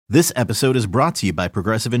This episode is brought to you by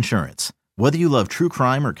Progressive Insurance. Whether you love true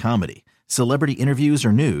crime or comedy, celebrity interviews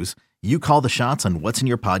or news, you call the shots on what's in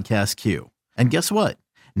your podcast queue. And guess what?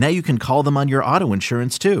 Now you can call them on your auto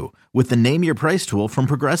insurance too with the Name Your Price tool from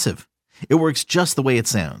Progressive. It works just the way it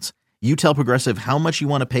sounds. You tell Progressive how much you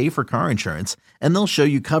want to pay for car insurance, and they'll show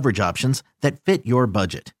you coverage options that fit your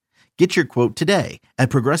budget. Get your quote today at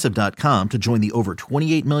Progressive.com to join the over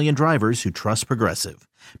 28 million drivers who trust Progressive.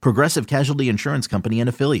 Progressive Casualty Insurance Company and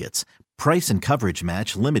Affiliates. Price and coverage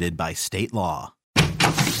match limited by state law.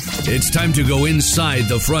 It's time to go inside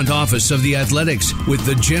the front office of the Athletics with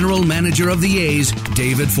the general manager of the A's,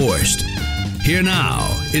 David Forst. Here now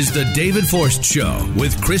is the David Forst Show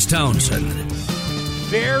with Chris Townsend.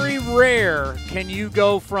 Very rare can you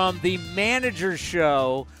go from the manager's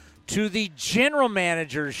show to the general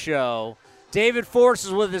manager's show. David Forst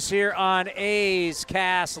is with us here on A's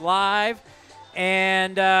Cast Live,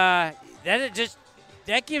 and that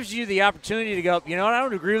gives you the opportunity to go, you know what, I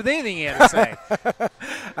don't agree with anything he had to say.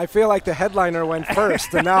 I feel like the headliner went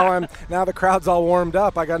first, and now the crowd's all warmed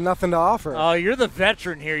up. I got nothing to offer. Oh, you're the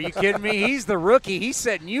veteran here. You kidding me? He's the rookie. He's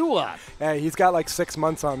setting you up. Hey, he's got like 6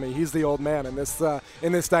 months on me. He's the old man in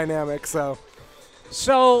this dynamic.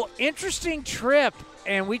 So interesting trip,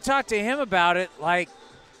 and we talked to him about it. Like,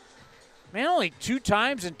 man, only 2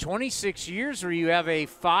 times in 26 years where you have a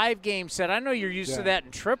 5-game set. I know you're used to that in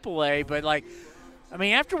AAA, but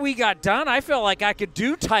after we got done, I felt like I could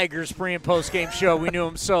do Tiger's pre- and post-game show. We knew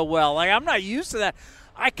him so well. Like, I'm not used to that.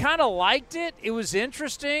 I kind of liked it. It was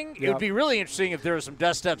interesting. Yep. It would be really interesting if there were some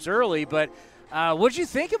dust-ups early, but what'd you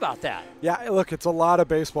think about that? Yeah, look, it's a lot of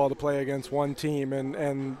baseball to play against one team,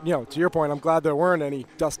 and to your point, I'm glad there weren't any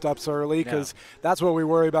dust-ups early because that's what we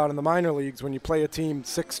worry about in the minor leagues when you play a team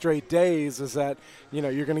 6 straight days is that,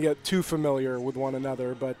 you're going to get too familiar with one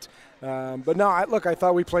another, But no, I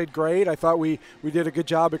thought we played great. I thought we did a good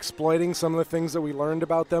job exploiting some of the things that we learned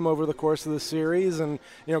about them over the course of the series. And,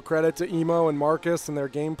 credit to Emo and Marcus and their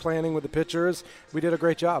game planning with the pitchers. We did a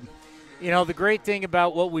great job. The great thing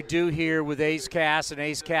about what we do here with A's Cast and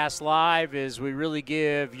A's Cast Live is we really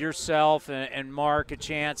give yourself and Mark a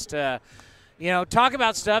chance to talk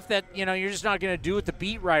about stuff that, you're just not going to do with the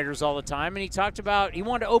beat writers all the time. And he talked about he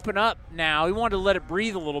wanted to open up now. He wanted to let it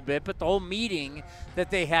breathe a little bit, but the whole meeting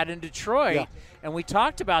that they had in Detroit, and we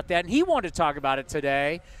talked about that, and he wanted to talk about it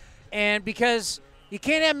today. And because you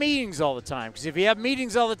can't have meetings all the time, because if you have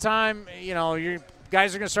meetings all the time, your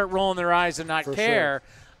guys are going to start rolling their eyes and not care.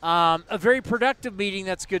 Sure. A very productive meeting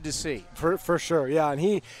that's good to see. For sure, yeah. And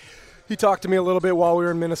he talked to me a little bit while we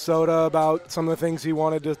were in Minnesota about some of the things he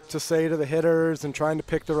wanted to say to the hitters and trying to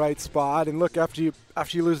pick the right spot. And look, after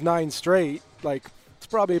you lose 9 straight, it's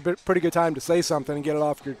probably a pretty good time to say something and get it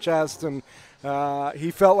off your chest. And he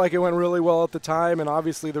felt like it went really well at the time, and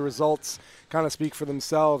obviously the results kind of speak for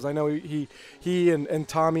themselves. I know he and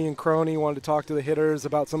Tommy and Crony wanted to talk to the hitters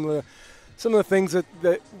about some of the things that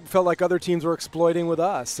felt like other teams were exploiting with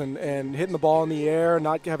us and hitting the ball in the air,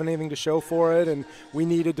 not having anything to show for it, and we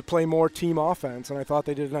needed to play more team offense, and I thought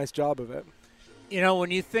they did a nice job of it.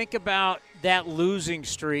 When you think about that losing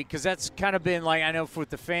streak, because that's kind of been like, I know with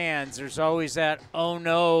the fans, there's always that, oh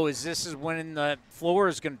no, this is when the floor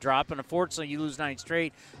is going to drop, and unfortunately you lose 9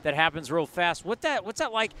 straight. That happens real fast. What's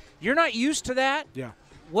that like? You're not used to that? Yeah.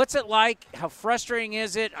 What's it like? How frustrating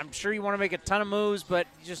is it? I'm sure you want to make a ton of moves, but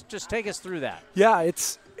just take us through that. Yeah,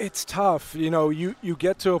 it's tough. You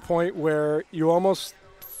get to a point where you almost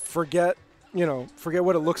forget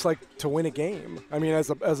what it looks like to win a game. I mean, as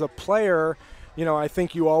a player, I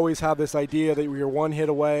think you always have this idea that you're one hit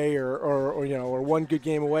away or one good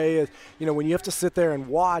game away. When you have to sit there and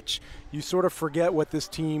watch, you sort of forget what this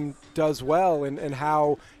team does well and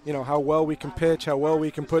how well we can pitch, how well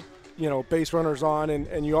we can put base runners on,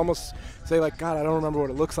 and you almost say like, God, I don't remember what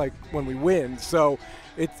it looks like when we win. So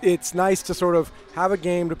it's nice to sort of have a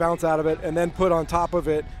game to bounce out of it and then put on top of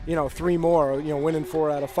it, 3 more, winning 4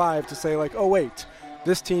 out of 5 to say like, oh wait,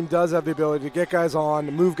 this team does have the ability to get guys on,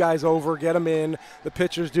 to move guys over, get them in. The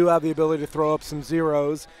pitchers do have the ability to throw up some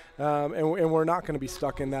zeros, and we're not going to be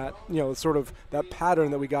stuck in that, sort of that pattern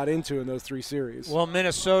that we got into in those 3 series. Well,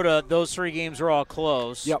 Minnesota, those 3 games were all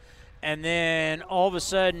close. Yep. And then all of a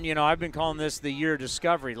sudden, I've been calling this the year of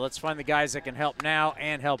discovery. Let's find the guys that can help now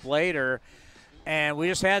and help later. And we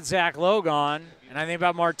just had Zach Logue on, and I think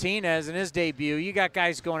about Martinez and his debut. You got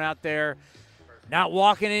guys going out there not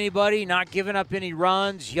walking anybody, not giving up any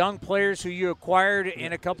runs, young players who you acquired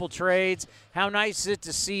in a couple trades. How nice is it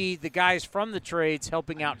to see the guys from the trades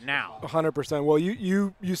helping out now? 100%. Well,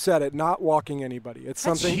 you said it, not walking anybody. It's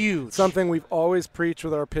something huge. Something we've always preached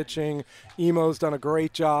with our pitching. Emo's done a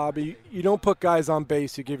great job. You don't put guys on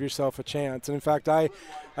base, you give yourself a chance. And in fact, I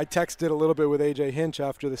I texted a little bit with AJ Hinch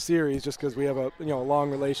after the series just because we have a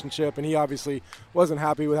long relationship, and he obviously wasn't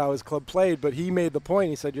happy with how his club played, but he made the point.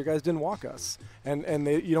 He said, "You guys didn't walk us, and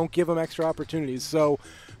you don't give them extra opportunities." So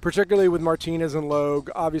particularly with Martinez and Logue,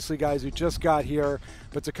 obviously guys who just got here,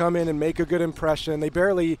 but to come in and make a good impression. They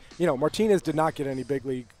barely, Martinez did not get any big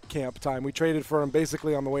league camp time. We traded for him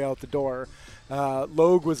basically on the way out the door.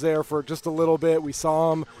 Logue was there for just a little bit. We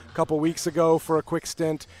saw him a couple weeks ago for a quick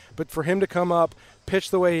stint, but for him to come up, pitch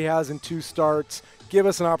the way he has in 2 starts, give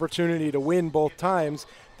us an opportunity to win both times,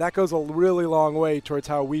 that goes a really long way towards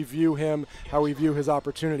how we view him, how we view his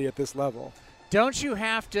opportunity at this level. Don't you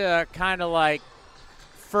have to kind of like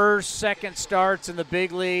first, second starts in the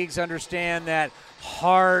big leagues understand that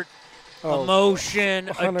heart, emotion,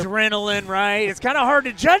 adrenaline, right? It's kind of hard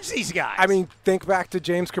to judge these guys. I mean, think back to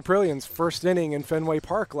James Caprillian's first inning in Fenway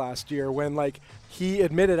Park last year when, he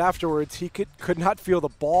admitted afterwards he could not feel the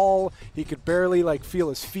ball. He could barely, feel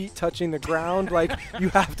his feet touching the ground. You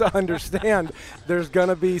have to understand there's going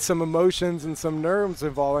to be some emotions and some nerves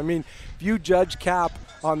involved. I mean, if you judge Cap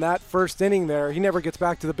on that first inning there, he never gets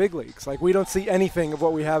back to the big leagues. We don't see anything of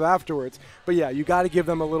what we have afterwards. But, yeah, you got to give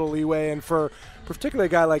them a little leeway. And for particularly a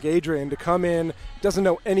guy like Adrian to come in, doesn't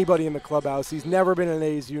know anybody in the clubhouse. He's never been in an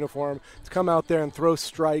A's uniform. To come out there and throw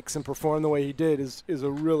strikes and perform the way he did is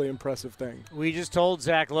a really impressive thing. We just told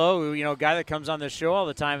Zach Lowe, a guy that comes on this show all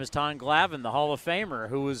the time is Tom Glavine, the Hall of Famer,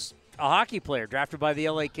 who was a hockey player drafted by the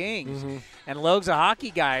LA Kings. Mm-hmm. And Logue's a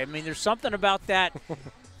hockey guy. I mean, there's something about that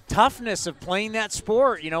toughness of playing that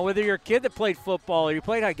sport. Whether you're a kid that played football or you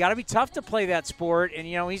played hockey, got to be tough to play that sport. And,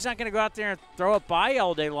 he's not going to go out there and throw it by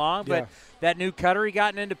all day long. But that new cutter he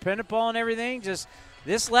got in independent ball and everything, just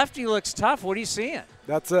this lefty looks tough. What are you seeing?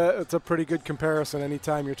 It's a pretty good comparison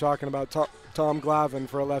anytime you're talking about Tom Glavine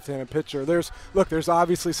for a left-handed pitcher. There's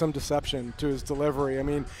obviously some deception to his delivery. I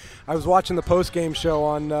mean, I was watching the post-game show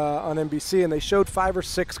on NBC, and they showed 5 or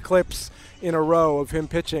 6 clips in a row of him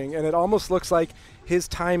pitching, and it almost looks like his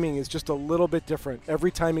timing is just a little bit different.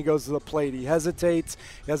 Every time he goes to the plate, he hesitates.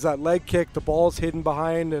 He has that leg kick. The ball's hidden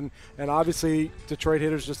behind, and obviously Detroit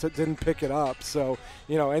hitters just didn't pick it up. So,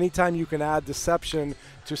 anytime you can add deception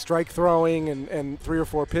to strike throwing and 3 or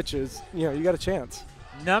 4 pitches, you got a chance.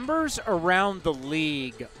 Numbers around the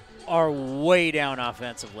league are way down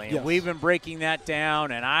offensively. And we've been breaking that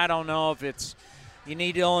down, and I don't know if it's you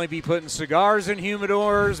need to only be putting cigars in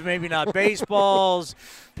humidors, maybe not baseballs.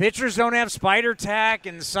 Pitchers don't have spider tack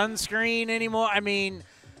and sunscreen anymore. I mean,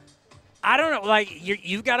 I don't know.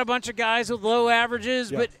 You've got a bunch of guys with low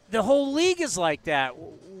averages, but the whole league is like that.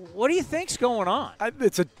 What do you think's going on?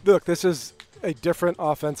 This is a different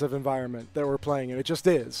offensive environment that we're playing in. It just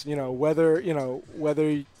is. Whether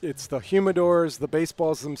it's the humidors, the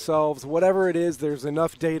baseballs themselves, whatever it is, there's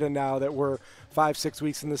enough data now that we're 5-6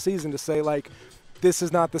 weeks in the season to say, this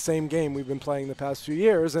is not the same game we've been playing the past few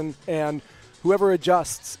years, and whoever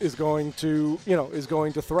adjusts is going to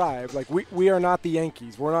thrive. We are not the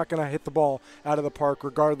Yankees. We're not going to hit the ball out of the park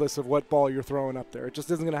regardless of what ball you're throwing up there. It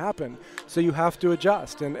just isn't going to happen. So you have to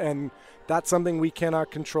adjust, and that's something we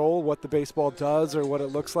cannot control, what the baseball does or what it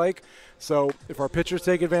looks like. So if our pitchers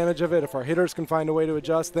take advantage of it, if our hitters can find a way to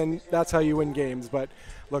adjust, then that's how you win games. But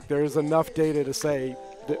look, there's enough data to say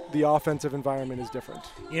the offensive environment is different.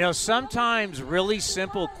 Sometimes really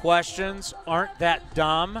simple questions aren't that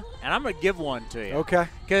dumb, and I'm going to give one to you. Okay.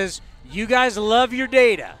 Because you guys love your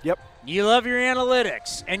data. Yep. You love your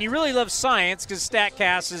analytics, and you really love science because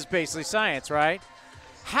StatCast is basically science, right?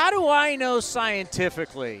 How do I know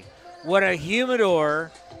scientifically what a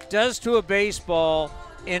humidor does to a baseball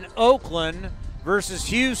in Oakland versus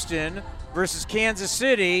Houston versus Kansas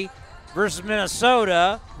City versus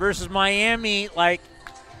Minnesota versus Miami?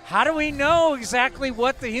 How do we know exactly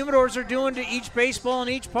what the humidors are doing to each baseball in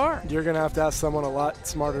each park? You're going to have to ask someone a lot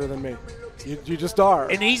smarter than me. You just are.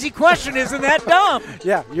 An easy question isn't that dumb.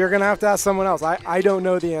 Yeah, you're going to have to ask someone else. I don't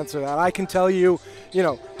know the answer to that. I can tell you,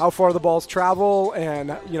 how far the balls travel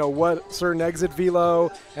and, what certain exit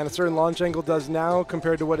velo and a certain launch angle does now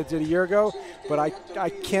compared to what it did a year ago. But I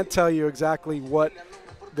can't tell you exactly what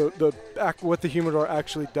the humidor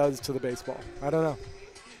actually does to the baseball. I don't know.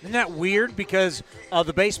 Isn't that weird? Because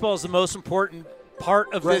the baseball is the most important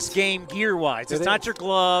part of this game gear-wise. It's not your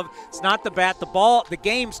glove. It's not the bat. The ball. The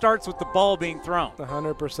game starts with the ball being thrown.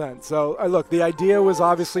 100%. So, look, the idea was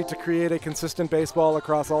obviously to create a consistent baseball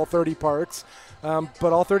across all 30 parks. But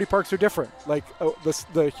all 30 parks are different.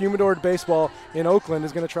 The humidor baseball in Oakland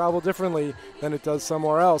is going to travel differently than it does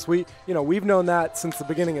somewhere else. We've known that since the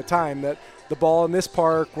beginning of time, that the ball in this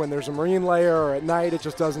park, when there's a marine layer or at night, it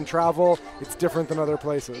just doesn't travel. It's different than other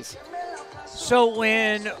places. So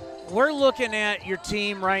when we're looking at your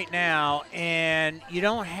team right now, and you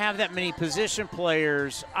don't have that many position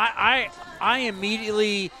players. I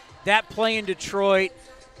immediately, that play in Detroit,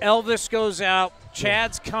 Elvis goes out,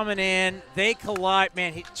 Chad's coming in, they collide.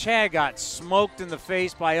 Man, Chad got smoked in the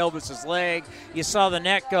face by Elvis's leg. You saw the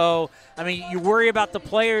net go. I mean, you worry about the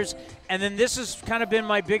players, and then this has kind of been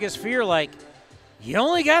my biggest fear, like, you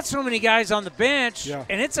only got so many guys on the bench,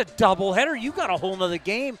 and it's a doubleheader. You got a whole nother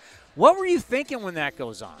game. What were you thinking when that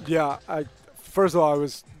goes on? Yeah, first of all, I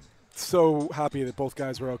was so happy that both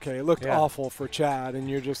guys were okay. It looked awful for Chad, and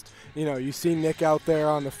you're just, you see Nick out there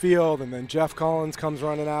on the field, and then Jeff Collins comes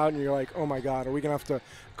running out, and you're like, oh my God, are we going to have to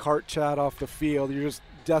cart Chad off the field? You're just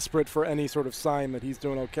desperate for any sort of sign that he's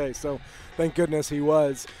doing okay. So thank goodness he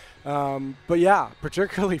was. But yeah,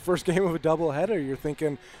 particularly first game of a doubleheader, you're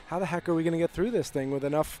thinking, how the heck are we going to get through this thing with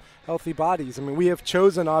enough healthy bodies? I mean, we have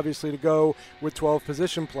chosen, obviously, to go with 12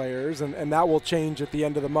 position players, and that will change at the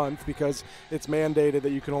end of the month because it's mandated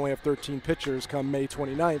that you can only have 13 pitchers come May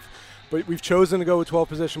 29th. But we've chosen to go with 12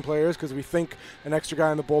 position players because we think an extra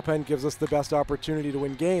guy in the bullpen gives us the best opportunity to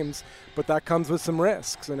win games. But that comes with some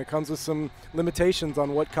risks, and it comes with some limitations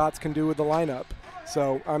on what Kotz can do with the lineup.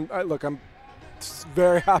 So, I'm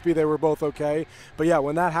very happy they were both okay. But yeah,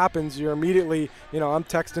 when that happens, you're immediately, I'm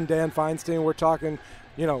texting Dan Feinstein. We're talking,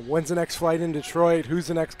 when's the next flight in Detroit? Who's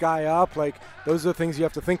the next guy up? Like, those are the things you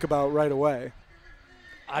have to think about right away.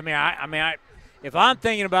 I mean, if I'm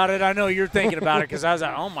thinking about it, I know you're thinking about it because I was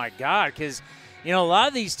like, oh my God, because, a lot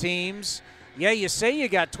of these teams, you say you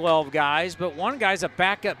got 12 guys, but one guy's a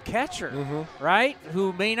backup catcher, right?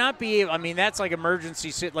 Who may not be able, that's like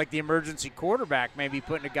like the emergency quarterback, maybe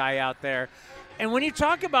putting a guy out there. And when you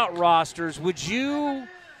talk about rosters, if you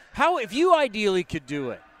ideally could do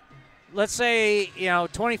it, let's say,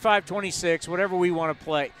 25, 26, whatever we want to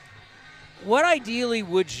play, what ideally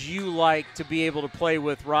would you like to be able to play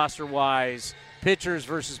with roster-wise, pitchers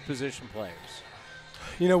versus position players?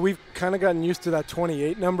 We've kind of gotten used to that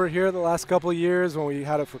 28 number here the last couple of years when we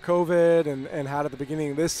had it for COVID and had it at the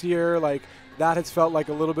beginning of this year. Like, that has felt like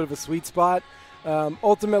a little bit of a sweet spot.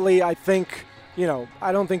 Ultimately, I think –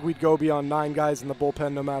 I don't think we'd go beyond 9 guys in the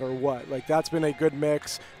bullpen no matter what. Like, that's been a good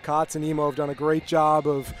mix. Kotz and Emo have done a great job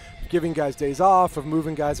of giving guys days off, of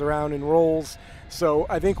moving guys around in roles. So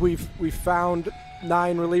I think we've found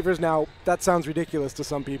 9 relievers. Now, that sounds ridiculous to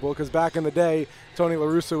some people because back in the day, Tony La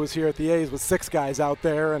Russa was here at the A's with 6 guys out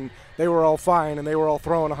there, and they were all fine, and they were all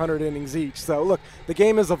throwing 100 innings each. So, look, the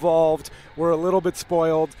game has evolved. We're a little bit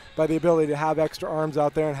spoiled by the ability to have extra arms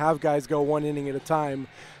out there and have guys go 1 inning at a time.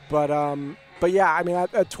 But yeah,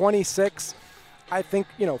 at 26, I think,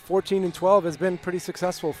 14 and 12 has been pretty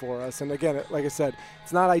successful for us. And again, like I said,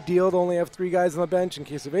 it's not ideal to only have 3 guys on the bench in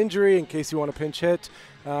case of injury, in case you want to pinch hit.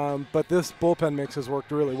 But this bullpen mix has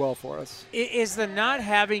worked really well for us. Is the not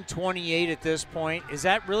having 28 at this point, is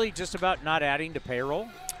that really just about not adding to payroll?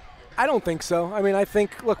 I don't think so. I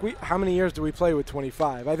think, look, how many years do we play with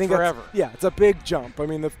 25? I think forever. It's a big jump.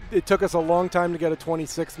 It took us a long time to get a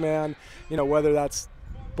 26 man, whether that's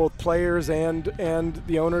both players and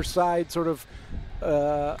the owner's side sort of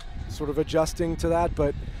adjusting to that,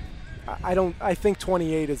 but I think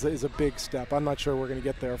 28 is a big step. I'm not sure we're going to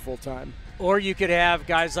get there full time. Or you could have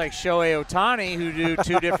guys like Shohei Ohtani who do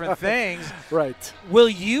 2 different things. Right. Will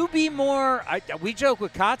you be more we joke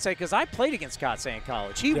with Kotze because I played against Kotze in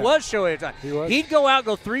college. He was Shohei Ohtani. He was. He'd go out,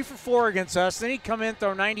 go 3 for 4 against us, then he'd come in,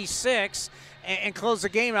 throw 96, and close the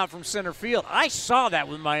game out from center field. I saw that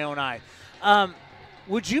with my own eye.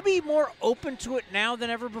 Would you be more open to it now than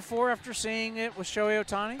ever before after seeing it with Shohei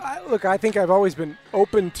Ohtani? I think I've always been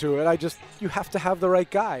open to it. You have to have the right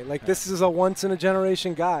guy. Like, this is a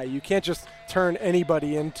once-in-a-generation guy. You can't just turn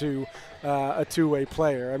anybody into a two-way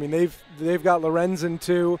player. They've got Lorenzen,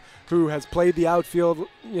 too, who has played the outfield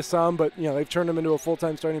some, but, they've turned him into a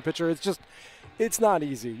full-time starting pitcher. It's not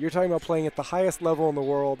easy. You're talking about playing at the highest level in the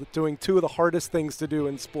world, doing 2 of the hardest things to do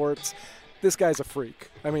in sports. This guy's a freak.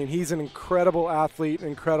 He's an incredible athlete,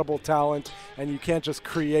 incredible talent, and you can't just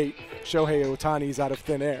create Shohei Ohtani's out of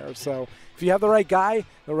thin air. So if you have the right guy,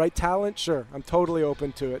 the right talent, sure, I'm totally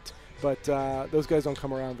open to it. But those guys don't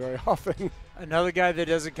come around very often. Another guy that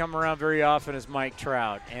doesn't come around very often is Mike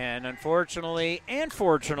Trout. And unfortunately and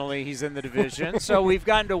fortunately, he's in the division. So we've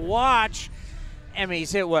gotten to watch.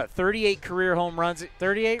 He's hit, 38 career home runs?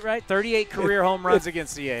 38, right? 38 career home runs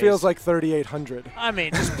against the A's. Feels like 3,800.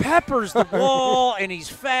 Just peppers the ball, and he's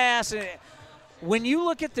fast. And when you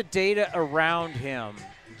look at the data around him,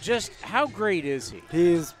 just how great is he?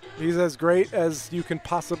 He's as great as you can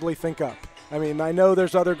possibly think up. I know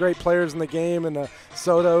there's other great players in the game, and the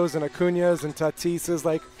Sotos and Acuñas and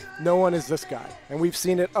Tatises. No one is this guy. And we've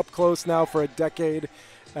seen it up close now for a decade.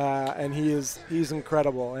 and he's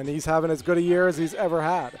incredible, and he's having as good a year as he's ever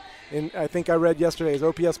had. And I think I read yesterday his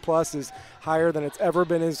OPS plus is higher than it's ever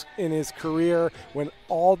been in his career. When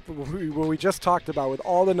we just talked about, with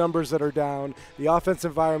all the numbers that are down, the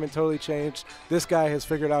offensive environment totally changed. This guy has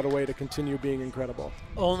figured out a way to continue being incredible.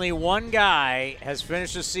 Only one guy has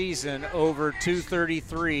finished a season over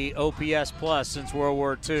 233 OPS plus since World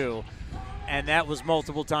War II. And that was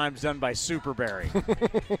multiple times done by Super Barry.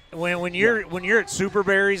 when you're at Super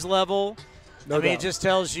Barry's level, No doubt. it just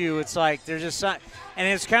tells you it's like there's just and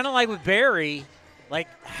it's kind of like with Barry, like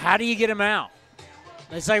how do you get him out?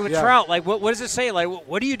 It's like with Trout, like what does it say? Like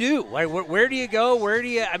what do you do? Like where do you go? Where do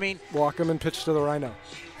you? I mean, walk him and pitch to the Rhino.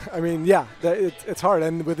 I mean, yeah, it's hard.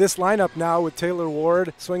 And with this lineup now, with Taylor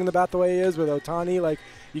Ward swinging the bat the way he is, with Ohtani, like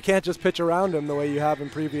you can't just pitch around him the way you have in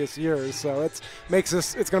previous years. So it's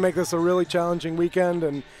going to make this a really challenging weekend,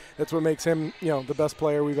 and that's what makes him, the best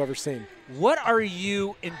player we've ever seen. What are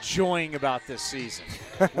you enjoying about this season?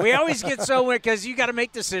 We always get so because you got to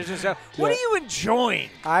make decisions. So what are you enjoying?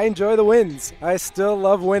 I enjoy the wins. I still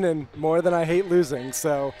love winning more than I hate losing.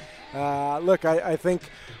 So, look, I think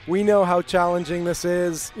we know how challenging this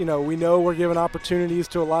is. We know we're giving opportunities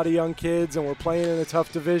to a lot of young kids, and we're playing in a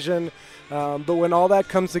tough division. But when all that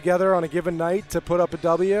comes together on a given night to put up a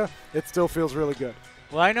W, it still feels really good.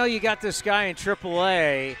 Well, I know you got this guy in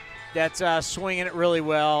AAA that's swinging it really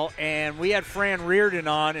well, and we had Fran Reardon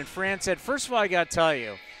on, and Fran said, first of all, I got to tell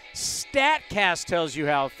you, StatCast tells you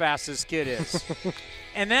how fast this kid is.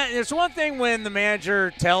 And there's one thing when the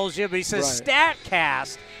manager tells you, but he says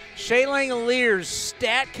StatCast. Shea Langoliers,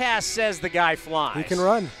 StatCast says the guy flies. He can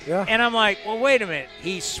run, yeah. And I'm like, well, wait a minute.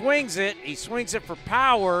 He swings it for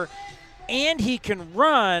power, and he can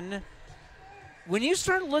run. When you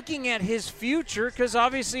start looking at his future, because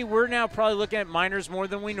obviously we're now probably looking at minors more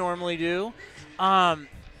than we normally do,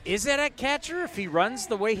 is that at catcher if he runs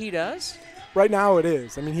the way he does? Right now it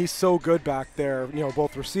is. I mean, he's so good back there,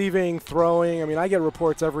 both receiving, throwing. I mean, I get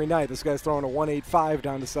reports every night. This guy's throwing a 1.85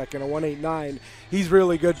 down to second, a 1.89. He's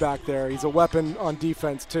really good back there. He's a weapon on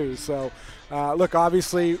defense, too. So, look,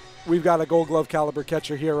 obviously we've got a Gold Glove caliber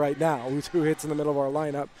catcher here right now who hits in the middle of our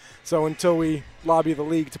lineup. So until we lobby the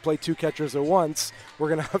league to play two catchers at once, we're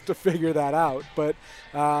going to have to figure that out. But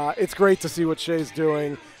it's great to see what Shea's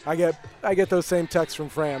doing. I get those same texts from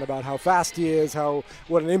Fran about how fast he is,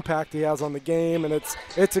 what an impact he has on the game, and it's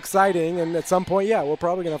exciting. And at some point, we're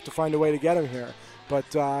probably going to have to find a way to get him here.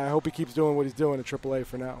 But I hope he keeps doing what he's doing at AAA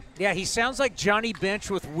for now. Yeah, he sounds like Johnny Bench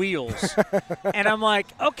with wheels. And I'm like,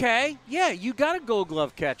 okay, you got a Gold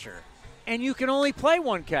Glove catcher, and you can only play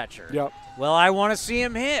one catcher. Yep. Well, I want to see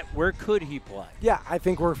him hit. Where could he play? Yeah, I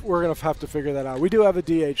think we're going to have to figure that out. We do have a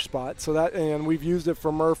DH spot, and we've used it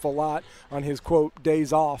for Murph a lot on his, quote,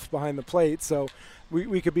 days off behind the plate. So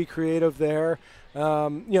we could be creative there.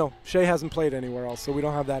 Shea hasn't played anywhere else, so we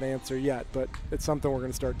don't have that answer yet, but it's something we're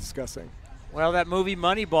going to start discussing. Well, that movie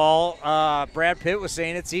Moneyball, Brad Pitt was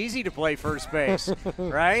saying it's easy to play first base,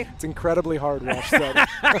 right? It's incredibly hard, Walsh said.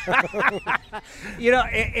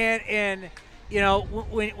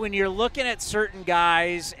 When you're looking at certain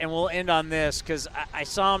guys, and we'll end on this because I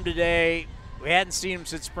saw him today. We hadn't seen him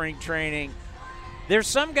since spring training. There's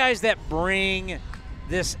some guys that bring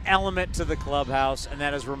this element to the clubhouse, and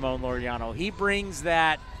that is Ramon Laureano. He brings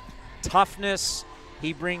that toughness.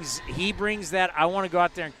 He brings that I want to go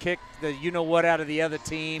out there and kick the you-know-what out of the other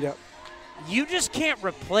team. Yep. You just can't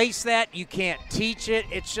replace that. You can't teach it.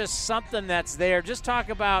 It's just something that's there. Just talk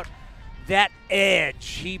about that edge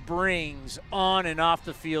he brings on and off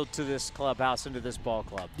the field to this clubhouse and to this ball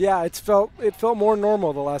club. Yeah, it felt more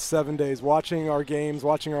normal the last 7 days watching our games,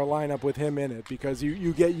 watching our lineup with him in it, because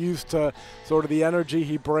you get used to sort of the energy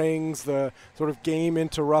he brings, the sort of game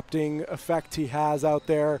interrupting effect he has out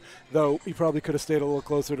there, though he probably could have stayed a little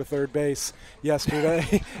closer to third base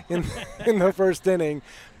yesterday in the first inning.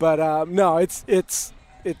 But no,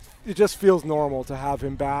 it just feels normal to have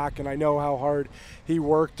him back, and I know how hard he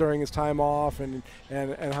worked during his time off and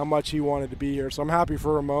how much he wanted to be here. So I'm happy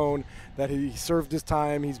for Ramon that he served his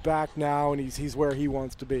time, he's back now, and he's where he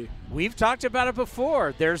wants to be. We've talked about it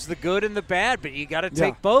before. There's the good and the bad, but you got to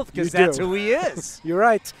take both because that's who he is. You're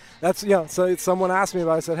right. That's so someone asked me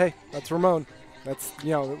about it. I said, hey, that's Ramon. That's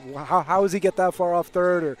how does he get that far off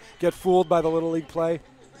third or get fooled by the little league play?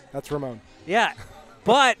 That's Ramon. Yeah.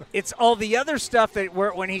 But it's all the other stuff that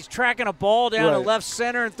when he's tracking a ball down to left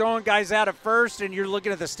center and throwing guys out at first, and you're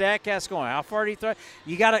looking at the StatCast going, how far did he throw?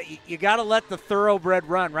 You gotta let the thoroughbred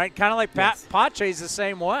run, right? Kind of like Pache's the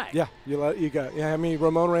same way. Yeah, I mean,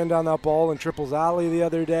 Ramon ran down that ball in Triples Alley the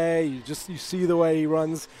other day. You see the way he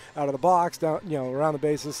runs out of the box, down around the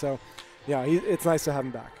bases. So, yeah, it's nice to have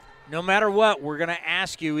him back. no matter what, we're going to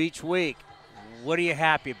ask you each week, what are you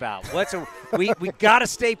happy about? We got to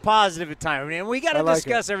stay positive at times. I mean, we got to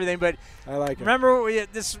discuss everything, but I like remember,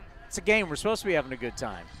 it's a game. We're supposed to be having a good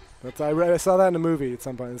time. I saw that in a movie at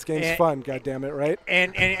some point. This game's fun, goddammit, right?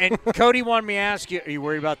 And Cody wanted me to ask you, are you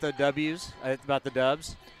worried about the W's, about the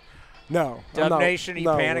Dubs? No. Dub Nation, are you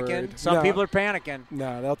panicking? Worried. Some people are panicking.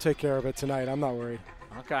 No, they'll take care of it tonight. I'm not worried.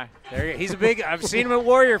 Okay. He's a big – I've seen him at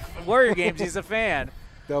Warrior games. He's a fan.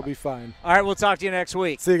 They'll be fine. All right, we'll talk to you next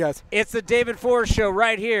week. See you guys. It's the David Forst Show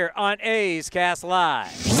right here on A's Cast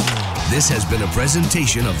Live. This has been a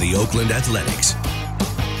presentation of the Oakland Athletics.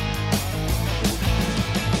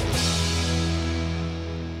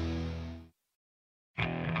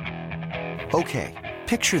 Okay,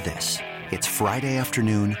 picture this. It's Friday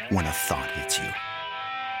afternoon when a thought hits you.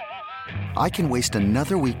 I can waste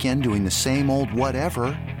another weekend doing the same old whatever,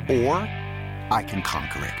 or I can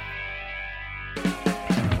conquer it.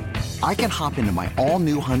 I can hop into my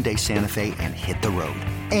all-new Hyundai Santa Fe and hit the road.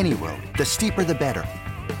 Any road. The steeper, the better.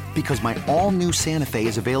 Because my all-new Santa Fe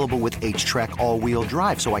is available with H-Track all-wheel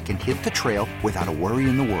drive, so I can hit the trail without a worry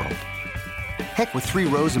in the world. Heck, with 3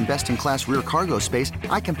 rows and best-in-class rear cargo space,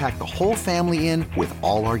 I can pack the whole family in with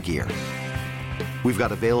all our gear. We've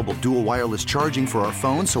got available dual wireless charging for our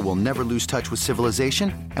phones, so we'll never lose touch with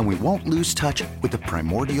civilization, and we won't lose touch with the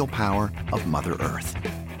primordial power of Mother Earth.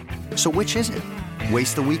 So which is it?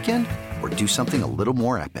 Waste the weekend or do something a little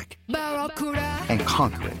more epic? And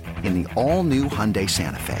conquer it in the all-new Hyundai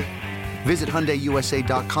Santa Fe. Visit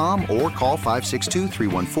HyundaiUSA.com or call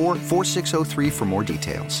 562-314-4603 for more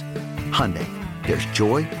details. Hyundai, there's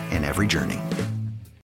joy in every journey.